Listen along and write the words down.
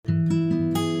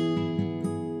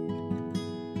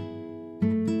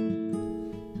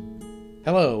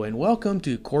Hello and welcome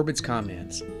to Corbett's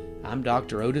Comments. I'm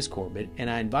Dr. Otis Corbett and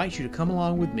I invite you to come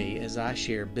along with me as I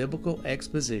share biblical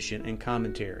exposition and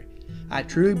commentary. I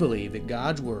truly believe that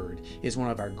God's Word is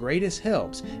one of our greatest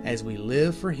helps as we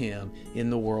live for Him in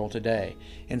the world today.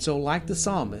 And so, like the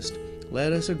psalmist,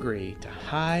 let us agree to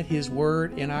hide His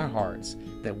Word in our hearts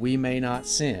that we may not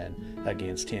sin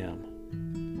against Him.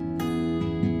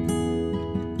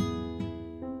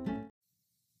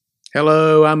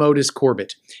 Hello, I'm Otis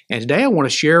Corbett, and today I want to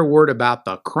share a word about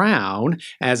the crown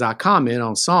as I comment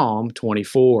on Psalm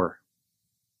 24.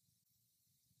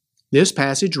 This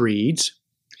passage reads,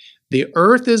 "The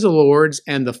earth is the Lord's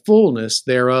and the fullness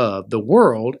thereof, the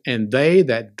world and they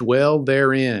that dwell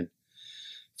therein.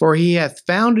 For He hath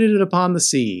founded it upon the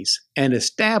seas, and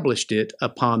established it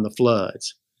upon the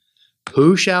floods.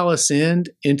 Who shall ascend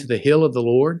into the hill of the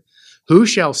Lord? Who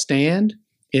shall stand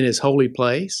in His holy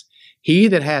place? He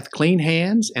that hath clean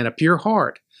hands and a pure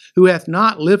heart, who hath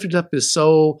not lifted up his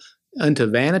soul unto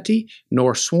vanity,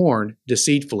 nor sworn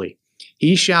deceitfully.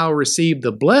 He shall receive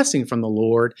the blessing from the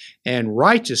Lord, and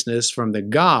righteousness from the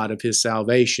God of his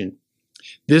salvation.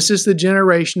 This is the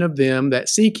generation of them that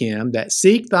seek Him, that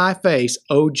seek thy face,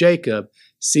 O Jacob,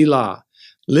 Selah.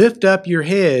 Lift up your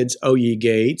heads, O ye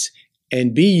gates,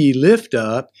 and be ye lift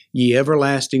up, ye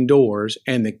everlasting doors,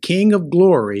 and the King of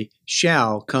glory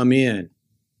shall come in."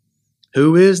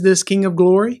 Who is this King of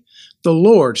glory? The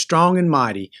Lord strong and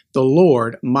mighty, the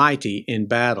Lord mighty in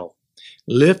battle.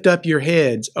 Lift up your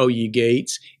heads, O ye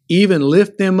gates, even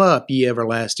lift them up, ye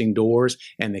everlasting doors,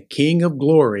 and the King of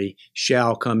glory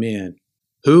shall come in.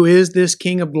 Who is this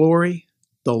King of glory?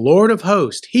 The Lord of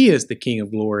hosts, He is the King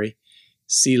of glory.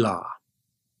 Selah.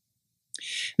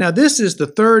 Now this is the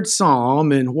third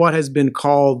psalm in what has been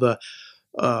called the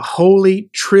Holy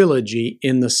Trilogy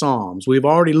in the Psalms. We've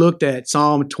already looked at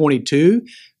Psalm 22,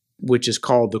 which is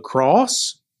called the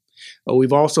cross.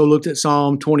 We've also looked at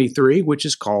Psalm 23, which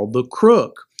is called the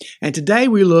crook. And today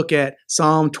we look at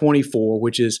Psalm 24,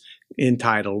 which is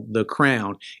entitled the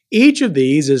crown. Each of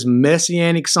these is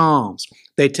messianic psalms.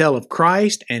 They tell of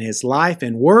Christ and His life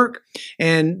and work,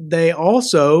 and they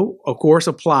also, of course,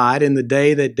 applied in the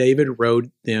day that David wrote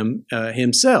them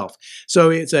himself. So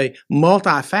it's a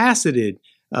multifaceted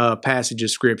passage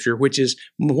of Scripture, which is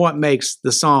what makes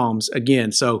the Psalms,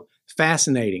 again, so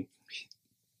fascinating.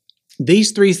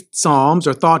 These three psalms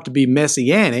are thought to be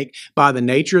messianic by the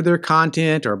nature of their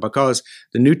content or because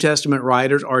the New Testament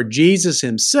writers or Jesus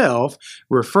Himself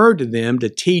referred to them to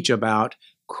teach about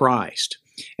Christ.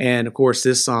 And of course,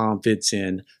 this psalm fits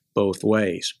in both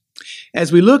ways.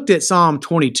 As we looked at Psalm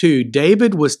 22,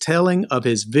 David was telling of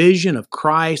his vision of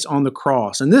Christ on the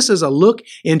cross. And this is a look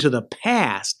into the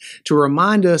past to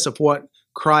remind us of what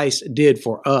Christ did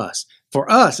for us. For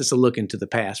us, it's a look into the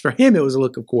past. For Him, it was a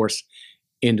look, of course,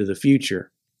 into the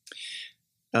future.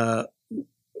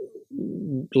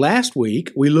 Last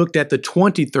week, we looked at the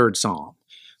 23rd Psalm,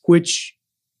 which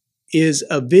is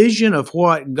a vision of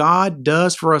what God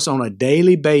does for us on a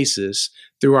daily basis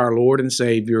through our Lord and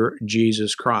Savior,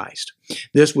 Jesus Christ.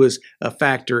 This was a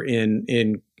factor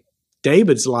in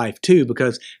David's life too,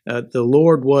 because the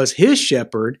Lord was his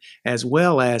shepherd as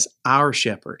well as our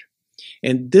shepherd.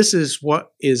 And this is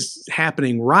what is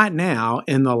happening right now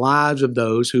in the lives of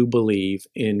those who believe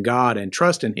in God and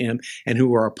trust in Him and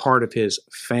who are a part of His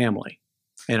family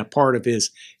and a part of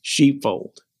His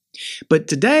sheepfold. But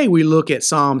today we look at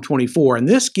Psalm 24, and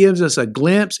this gives us a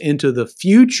glimpse into the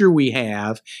future we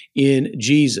have in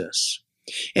Jesus.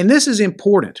 And this is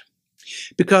important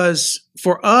because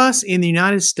for us in the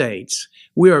United States,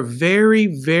 we are very,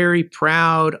 very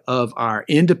proud of our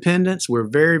independence. We're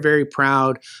very, very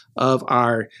proud of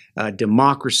our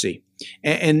democracy.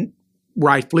 And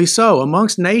rightfully so.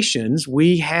 Amongst nations,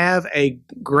 we have a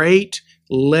great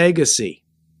legacy.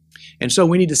 And so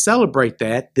we need to celebrate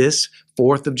that this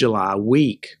 4th of July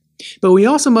week. But we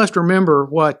also must remember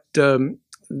what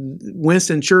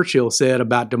Winston Churchill said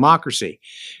about democracy.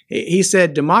 He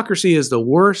said, democracy is the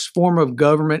worst form of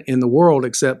government in the world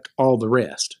except all the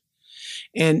rest.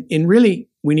 And really,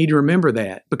 we need to remember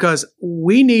that because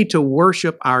we need to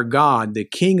worship our God, the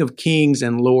King of Kings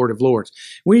and Lord of Lords.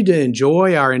 We need to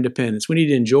enjoy our independence. We need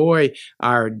to enjoy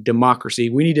our democracy.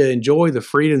 We need to enjoy the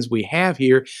freedoms we have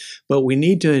here, but we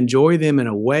need to enjoy them in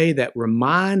a way that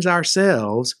reminds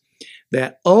ourselves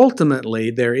that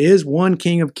ultimately there is one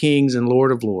King of Kings and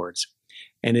Lord of Lords,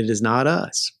 and it is not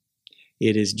us.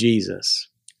 It is Jesus.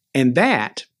 And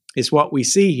that is what we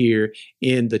see here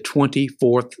in the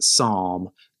 24th Psalm,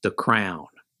 the crown.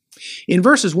 In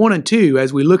verses 1 and 2,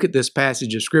 as we look at this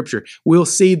passage of Scripture, we'll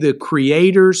see the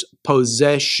Creator's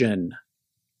possession.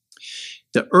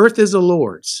 The earth is the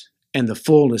Lord's, and the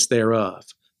fullness thereof,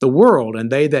 the world and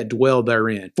they that dwell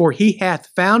therein. For he hath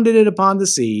founded it upon the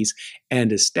seas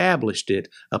and established it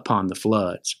upon the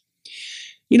floods.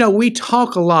 You know, we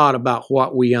talk a lot about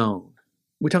what we own.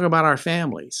 We talk about our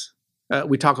families.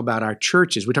 We talk about our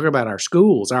churches. We talk about our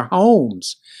schools, our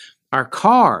homes, our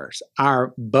cars,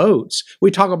 our boats.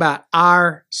 We talk about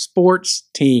our sports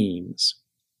teams.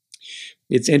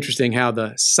 It's interesting how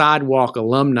the sidewalk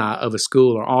alumni of a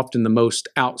school are often the most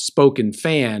outspoken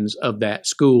fans of that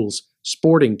school's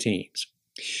sporting teams.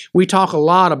 We talk a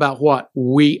lot about what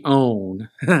we own,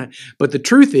 but the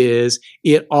truth is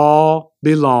it all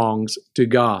belongs to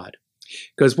God.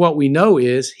 Because what we know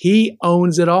is He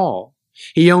owns it all.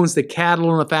 He owns the cattle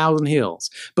on 1,000 hills.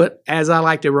 But as I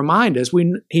like to remind us,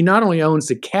 He not only owns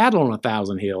the cattle on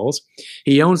 1,000 hills,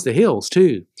 He owns the hills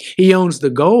too. He owns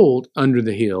the gold under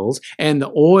the hills and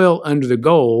the oil under the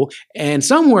gold. And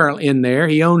somewhere in there,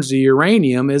 He owns the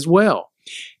uranium as well.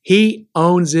 He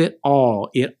owns it all.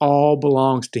 It all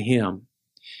belongs to Him.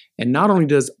 And not only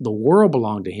does the world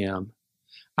belong to Him,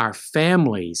 our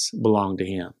families belong to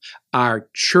Him. Our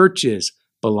churches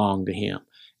belong to Him.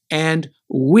 And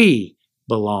we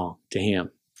belong to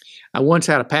Him. I once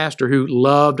had a pastor who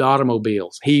loved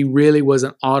automobiles. He really was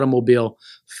an automobile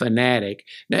fanatic.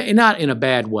 Now, not in a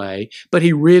bad way, but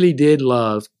he really did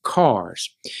love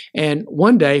cars. And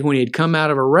one day when he had come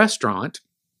out of a restaurant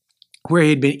where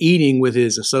he'd been eating with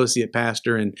his associate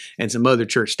pastor and some other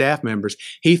church staff members,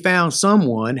 he found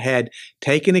someone had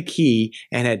taken a key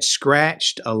and had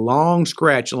scratched a long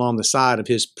scratch along the side of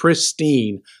his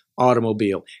pristine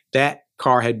automobile. That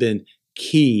car had been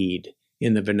keyed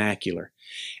in the vernacular.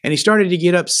 And he started to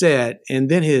get upset, and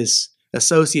then his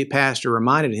associate pastor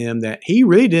reminded him that he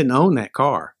really didn't own that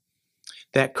car.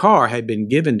 That car had been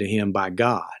given to him by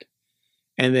God.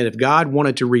 And that if God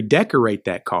wanted to redecorate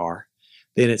that car,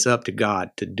 then it's up to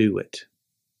God to do it.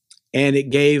 And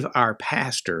it gave our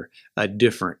pastor a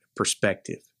different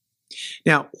perspective.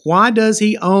 Now, why does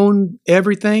he own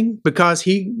everything? Because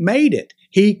he made it.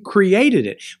 He created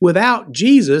it. Without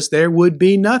Jesus, there would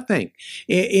be nothing.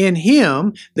 In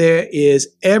Him, there is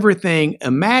everything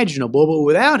imaginable, but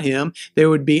without Him, there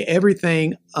would be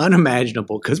everything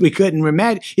unimaginable because we couldn't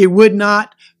imagine. It would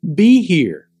not be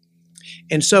here.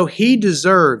 And so He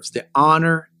deserves the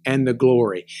honor and the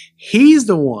glory. He's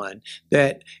the one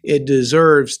that it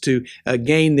deserves to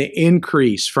gain the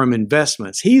increase from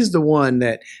investments. He's the one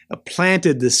that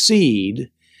planted the seed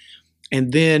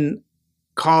and then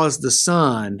caused the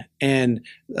sun and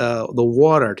the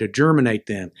water to germinate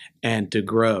them and to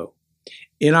grow.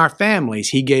 In our families,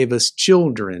 He gave us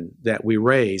children that we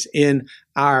raise. In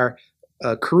our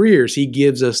careers, He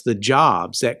gives us the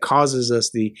jobs that causes us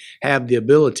to have the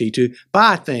ability to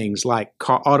buy things like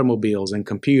automobiles and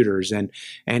computers and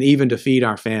even to feed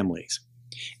our families.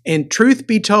 And truth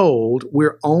be told,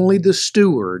 we're only the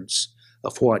stewards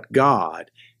of what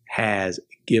God has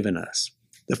given us.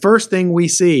 The first thing we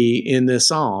see in this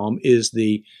psalm is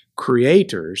the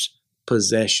Creator's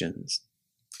possessions.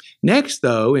 Next,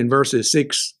 though, in verses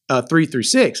 3 through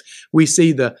 6, we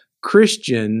see the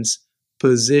Christian's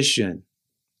position.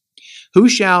 Who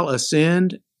shall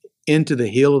ascend into the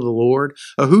hill of the Lord,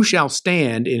 or who shall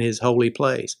stand in His holy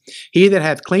place? He that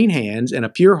hath clean hands and a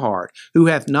pure heart, who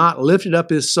hath not lifted up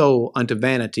his soul unto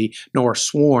vanity, nor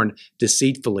sworn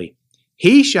deceitfully.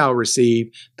 He shall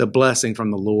receive the blessing from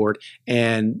the Lord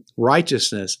and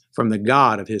righteousness from the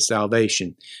God of his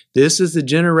salvation. This is the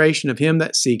generation of him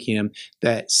that seek Him,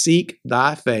 that seek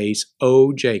thy face,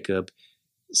 O Jacob,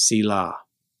 Selah.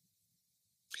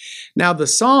 Now, the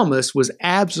psalmist was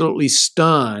absolutely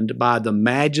stunned by the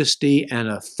majesty and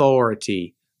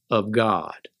authority of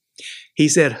God. He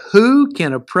said, who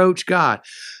can approach God?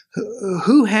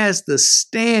 Who has the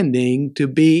standing to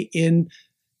be in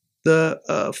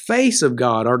the face of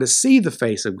God or to see the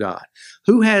face of God?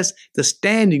 Who has the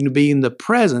standing to be in the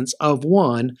presence of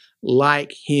one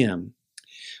like Him?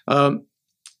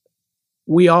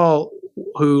 We all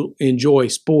who enjoy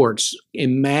sports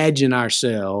imagine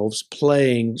ourselves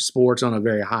playing sports on a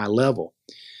very high level.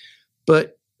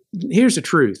 But here's the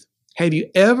truth. Have you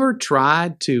ever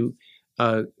tried to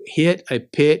hit a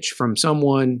pitch from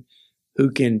someone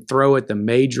who can throw at the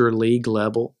major league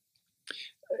level?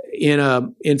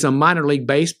 In some minor league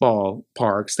baseball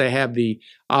parks, they have the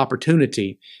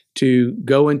opportunity to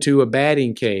go into a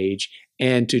batting cage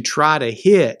and to try to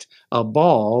hit a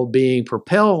ball being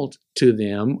propelled to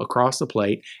them across the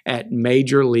plate at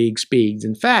major league speeds.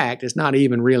 In fact, it's not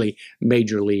even really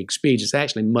major league speeds. It's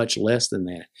actually much less than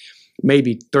that.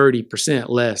 Maybe 30%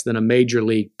 less than a major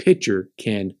league pitcher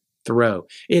can throw.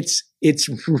 It's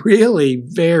really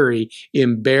very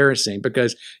embarrassing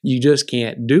because you just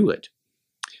can't do it.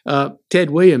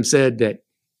 Ted Williams said that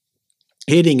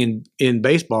Hitting in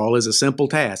baseball is a simple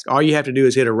task. All you have to do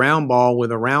is hit a round ball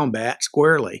with a round bat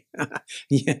squarely.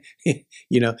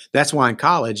 That's why in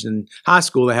college and high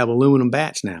school they have aluminum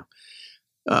bats now.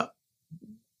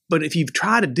 But if you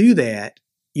try to do that,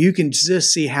 you can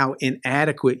just see how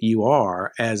inadequate you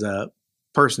are as a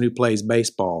person who plays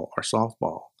baseball or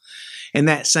softball. And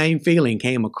that same feeling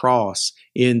came across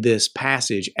in this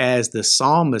passage as the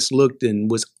psalmist looked and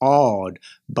was awed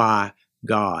by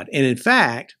God. And in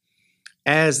fact,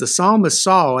 as the psalmist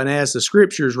saw and as the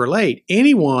scriptures relate,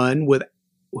 anyone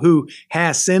who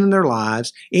has sin in their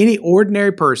lives, any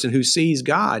ordinary person who sees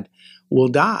God will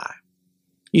die.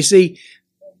 You see,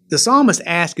 the psalmist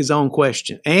answered his own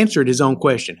question.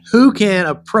 Who can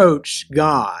approach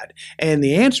God? And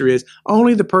the answer is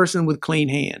only the person with clean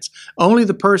hands. Only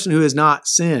the person who has not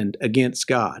sinned against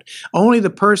God. Only the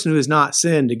person who has not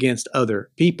sinned against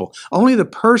other people. Only the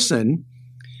person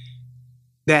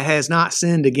that has not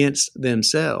sinned against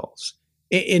themselves.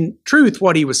 In truth,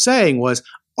 what he was saying was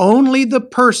only the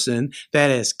person that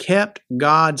has kept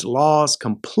God's laws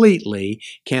completely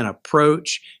can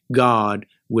approach God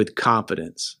with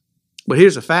confidence. But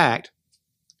here's a fact.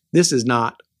 This is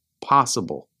not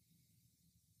possible.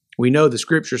 We know the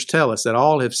scriptures tell us that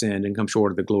all have sinned and come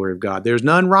short of the glory of God. There's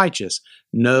none righteous,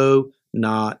 no,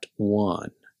 not one.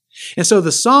 And so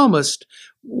the psalmist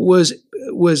was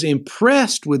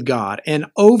impressed with God and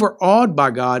overawed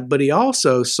by God, but he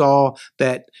also saw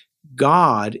that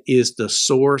God is the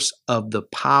source of the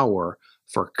power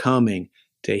for coming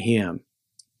to him.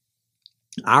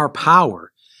 Our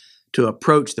power to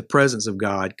approach the presence of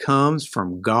God comes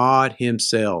from God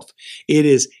himself. It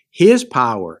is his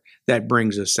power that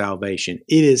brings us salvation.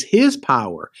 It is his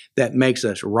power that makes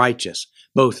us righteous,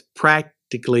 both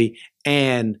practically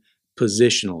and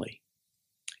positionally.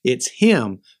 It's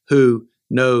him who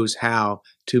knows how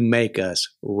to make us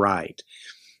right.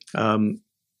 And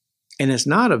it's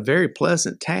not a very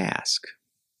pleasant task.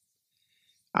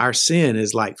 Our sin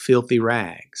is like filthy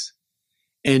rags.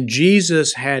 And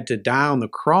Jesus had to die on the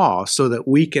cross so that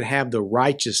we could have the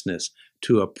righteousness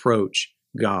to approach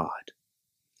God.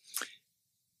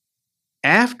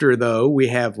 After, though, we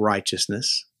have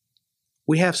righteousness,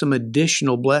 we have some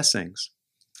additional blessings.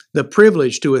 The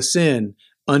privilege to ascend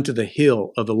unto the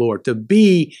hill of the Lord, to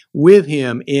be with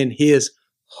him in his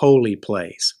holy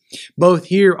place, both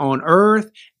here on earth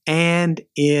and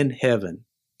in heaven.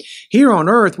 Here on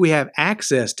earth, we have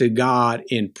access to God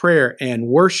in prayer and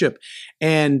worship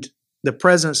and the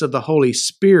presence of the Holy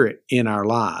Spirit in our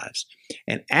lives.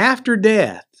 And after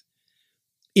death,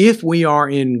 if we are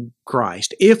in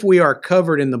Christ, if we are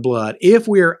covered in the blood, if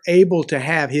we are able to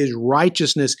have his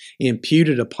righteousness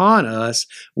imputed upon us,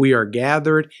 we are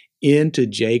gathered into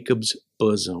Jacob's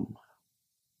bosom.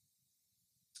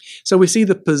 So we see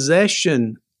the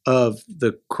possession of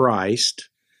the Christ,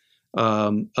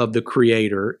 of the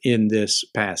Creator in this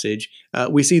passage.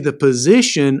 We see the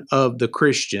position of the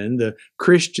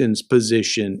Christian's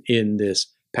position in this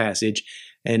passage.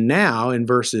 And now in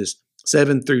verses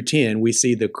 7 through 10, we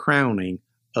see the crowning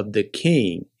of the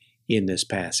King in this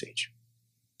passage.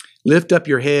 Lift up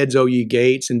your heads, O ye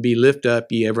gates, and be lift up,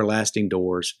 ye everlasting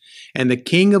doors, and the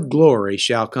King of glory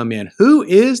shall come in. Who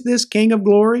is this King of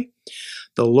glory?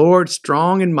 The Lord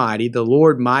strong and mighty, the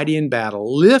Lord mighty in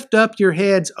battle. Lift up your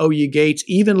heads, O ye gates,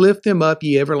 even lift them up,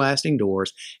 ye everlasting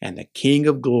doors, and the King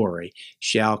of glory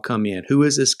shall come in. Who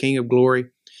is this King of glory?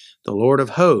 The Lord of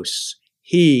hosts.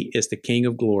 He is the King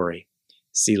of glory.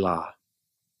 Selah.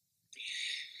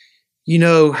 You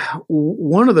know,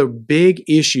 one of the big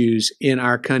issues in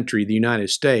our country, the United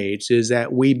States, is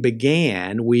that we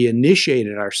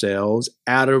initiated ourselves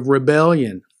out of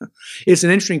rebellion. It's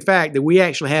an interesting fact that we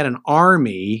actually had an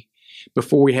army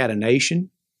before we had a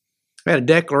nation. We had a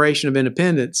Declaration of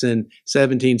Independence in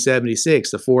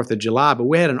 1776, the 4th of July, but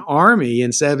we had an army in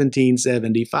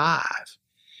 1775.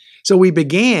 So we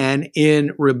began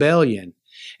in rebellion.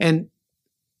 And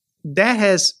that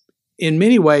has, in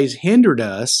many ways, hindered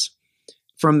us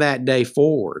from that day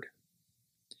forward.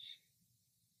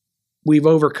 We've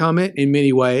overcome it in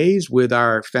many ways with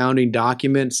our founding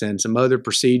documents and some other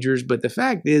procedures, but the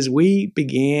fact is we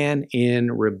began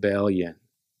in rebellion.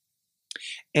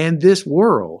 And this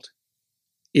world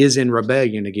is in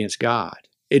rebellion against God.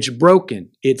 It's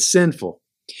broken. It's sinful.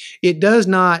 It does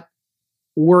not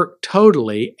work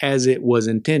totally as it was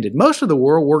intended. Most of the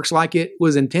world works like it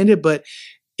was intended, but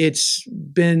it's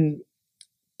been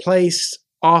placed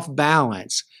off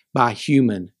balance by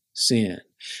human sin.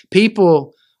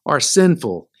 People are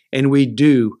sinful and we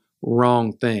do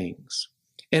wrong things.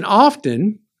 And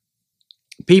often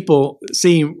people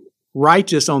seem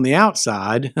righteous on the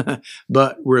outside,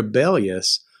 but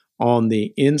rebellious on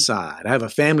the inside. I have a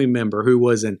family member who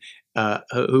was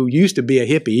who used to be a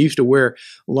hippie. He used to wear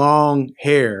long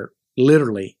hair,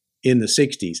 literally in the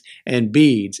 60s, and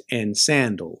beads and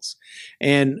sandals.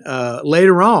 And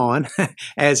later on,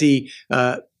 as he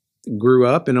grew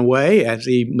up in a way, as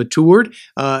he matured,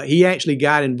 he actually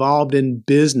got involved in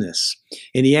business,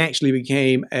 and he actually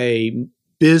became a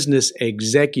business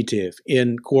executive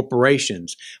in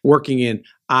corporations working in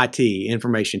IT,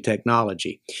 information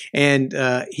technology. And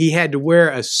he had to wear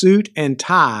a suit and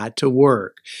tie to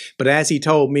work. But as he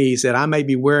told me, he said, I may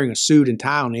be wearing a suit and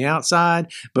tie on the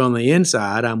outside, but on the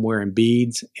inside, I'm wearing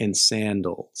beads and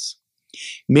sandals.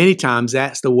 Many times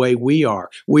that's the way we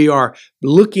are. We are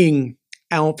looking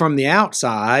out from the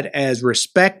outside as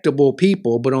respectable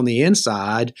people, but on the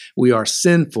inside, we are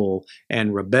sinful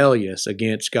and rebellious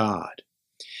against God.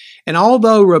 And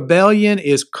although rebellion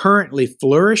is currently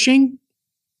flourishing,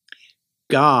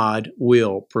 God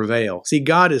will prevail. See,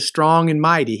 God is strong and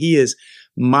mighty. He is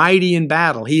mighty in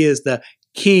battle. He is the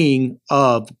King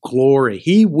of glory.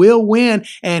 He will win,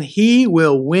 and He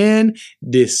will win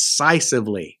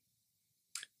decisively.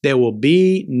 There will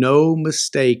be no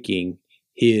mistaking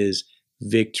His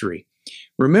victory.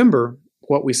 Remember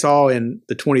what we saw in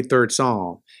the 23rd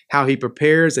Psalm, how He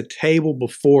prepares a table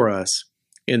before us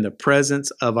in the presence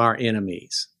of our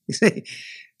enemies.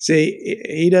 See,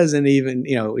 He doesn't even,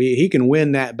 He can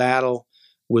win that battle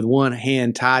with one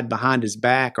hand tied behind His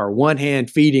back, or one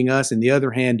hand feeding us and the other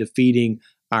hand defeating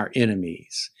our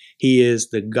enemies. He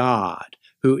is the God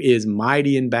who is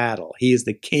mighty in battle. He is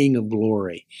the King of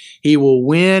glory. He will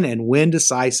win and win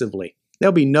decisively.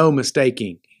 There'll be no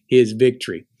mistaking His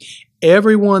victory.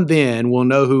 Everyone then will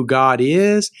know who God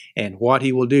is and what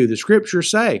He will do. The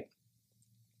scriptures say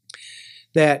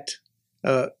that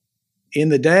in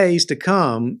the days to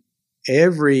come,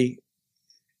 every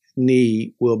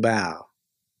knee will bow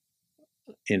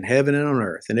in heaven and on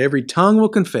earth, and every tongue will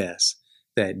confess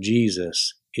that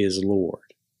Jesus is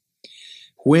Lord.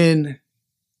 When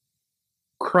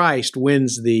Christ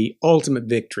wins the ultimate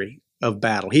victory of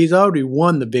battle, He's already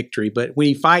won the victory, but when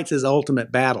He fights His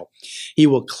ultimate battle, He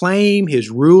will claim His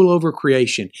rule over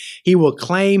creation. He will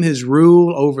claim His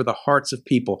rule over the hearts of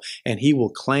people, and He will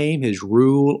claim His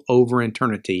rule over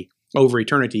eternity,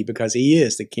 because He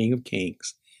is the King of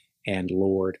kings and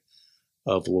Lord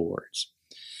of lords.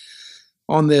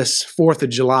 On this 4th of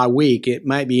July week, it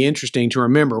might be interesting to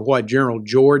remember what General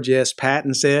George S.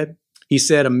 Patton said. He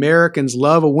said, Americans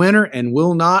love a winner and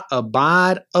will not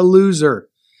abide a loser.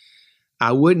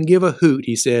 I wouldn't give a hoot,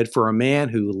 he said, for a man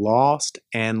who lost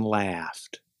and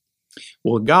laughed.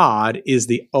 Well, God is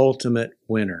the ultimate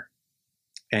winner.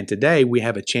 And today we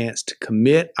have a chance to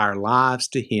commit our lives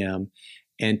to Him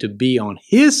and to be on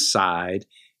His side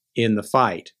in the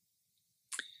fight.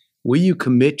 Will you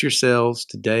commit yourselves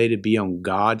today to be on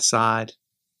God's side?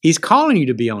 He's calling you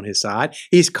to be on His side.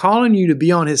 He's calling you to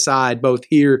be on His side both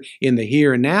here in the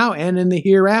here and now and in the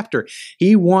hereafter.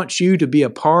 He wants you to be a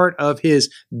part of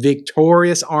His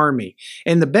victorious army.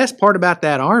 And the best part about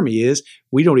that army is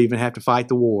we don't even have to fight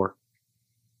the war.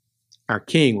 Our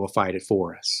King will fight it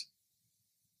for us.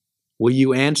 Will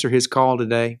you answer His call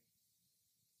today?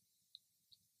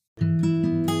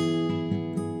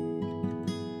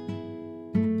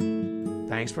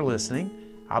 Thanks for listening.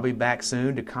 I'll be back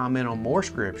soon to comment on more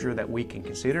scripture that we can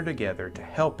consider together to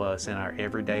help us in our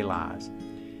everyday lives.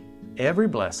 Every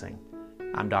blessing.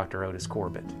 I'm Dr. Otis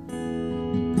Corbett.